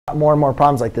more and more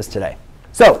problems like this today.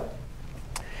 So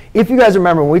if you guys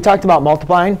remember, when we talked about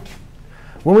multiplying,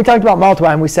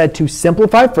 we said to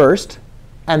simplify first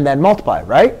and then multiply,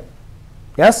 right?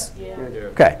 Yes? Yeah.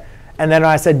 OK. And then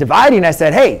when I said dividing, I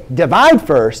said, hey, divide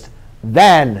first,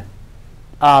 then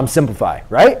simplify,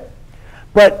 right?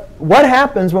 But what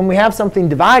happens when we have something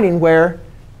dividing where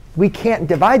we can't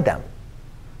divide them?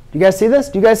 Do you guys see this?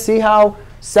 Do you guys see how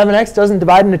 7x doesn't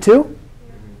divide into 2?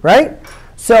 Right?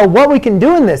 So what we can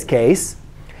do in this case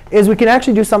is we can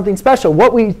actually do something special.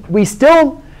 We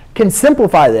still can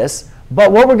simplify this,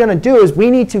 but what we're going to do is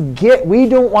we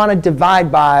don't want to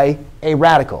divide by a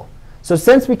radical. So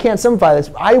since we can't simplify this,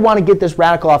 I want to get this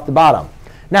radical off the bottom.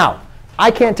 Now,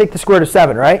 I can't take the square root of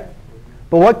 7, right?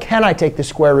 But what can I take the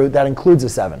square root that includes a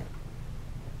 7?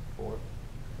 4.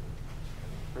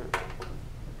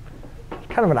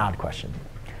 Kind of an odd question.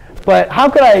 But how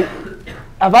could I,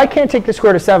 if I can't take the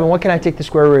square root of 7, what can I take the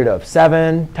square root of?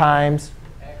 7 times?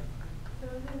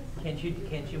 Can't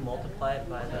you multiply it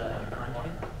by the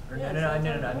conjugate? Or no.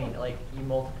 I mean, like you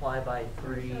multiply by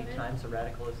 3 times the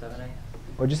radical of 7x.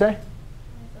 What'd you say?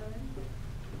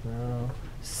 7.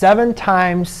 7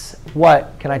 times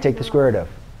what can I take the square root of?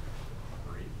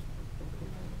 3.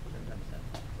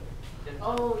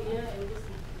 Oh, yeah. It was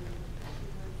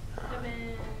 7.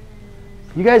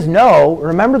 You guys know,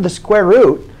 remember the square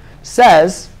root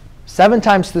says 7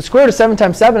 times, the square root of 7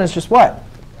 times 7 is just what?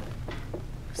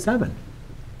 7.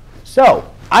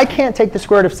 So I can't take the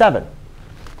square root of 7.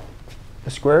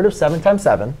 The square root of 7 times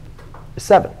 7 is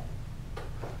 7.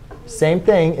 Same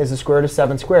thing as the square root of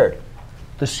 7 squared.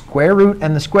 The square root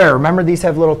and the square, remember these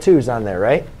have little 2's on there,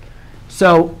 right?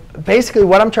 So basically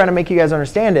what I'm trying to make you guys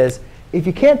understand is if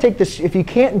you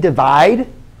can't divide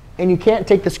and you can't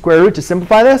take the square root to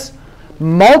simplify this,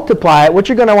 multiply it. What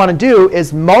you're going to want to do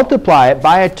is multiply it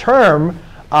by a term,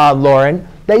 Lauren,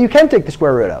 that you can take the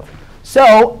square root of.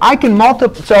 So I can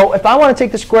multiply. So if I want to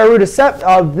take the square root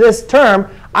of this term,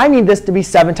 I need this to be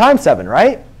 7 times 7,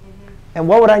 right? And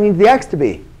what would I need the x to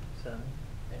be?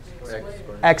 7.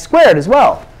 X squared as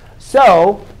well.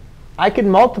 So I can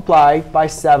multiply by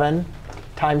 7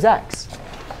 times x.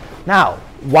 Now,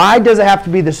 why does it have to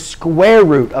be the square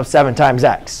root of 7 times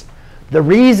x? The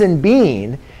reason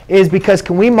being is because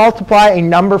can we multiply a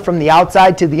number from the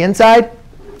outside to the inside?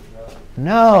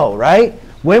 No, right?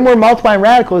 When we're multiplying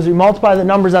radicals, we multiply the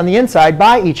numbers on the inside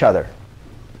by each other.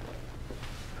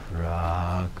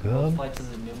 Multiply to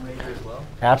the numerator as well?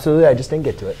 Absolutely. I just didn't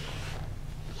get to it.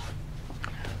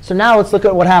 So now let's look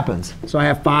at what happens. So I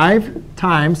have 5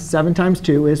 times 7 times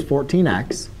 2 is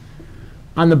 14x.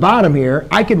 On the bottom here,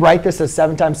 I could write this as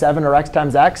 7 times 7 or x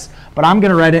times x. But I'm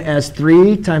going to write it as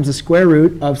 3 times the square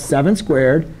root of 7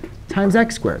 squared times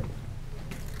x squared.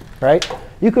 Right?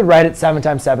 You could write it 7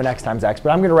 times 7 x times x.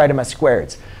 But I'm going to write them as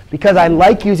squareds. Because I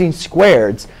like using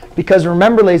squareds. Because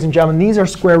remember, ladies and gentlemen, these are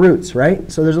square roots,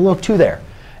 right? So there's a little 2 there.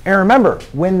 And remember,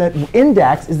 when the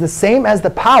index is the same as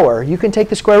the power, you can take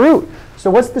the square root.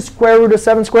 So what's the square root of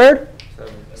 7 squared?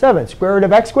 7. Square root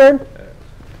of x squared?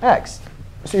 X.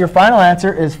 So your final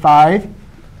answer is 5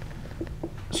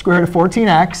 square root of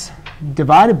 14x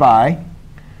divided by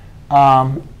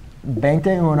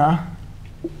 21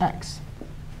 x.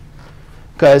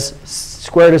 Because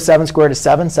square root of 7 squared is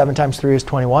 7. 7 times 3 is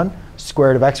 21. Square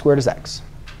root of x squared is x.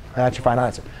 And that's your final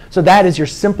answer. So that is your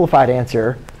simplified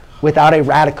answer without a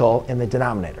radical in the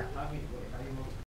denominator.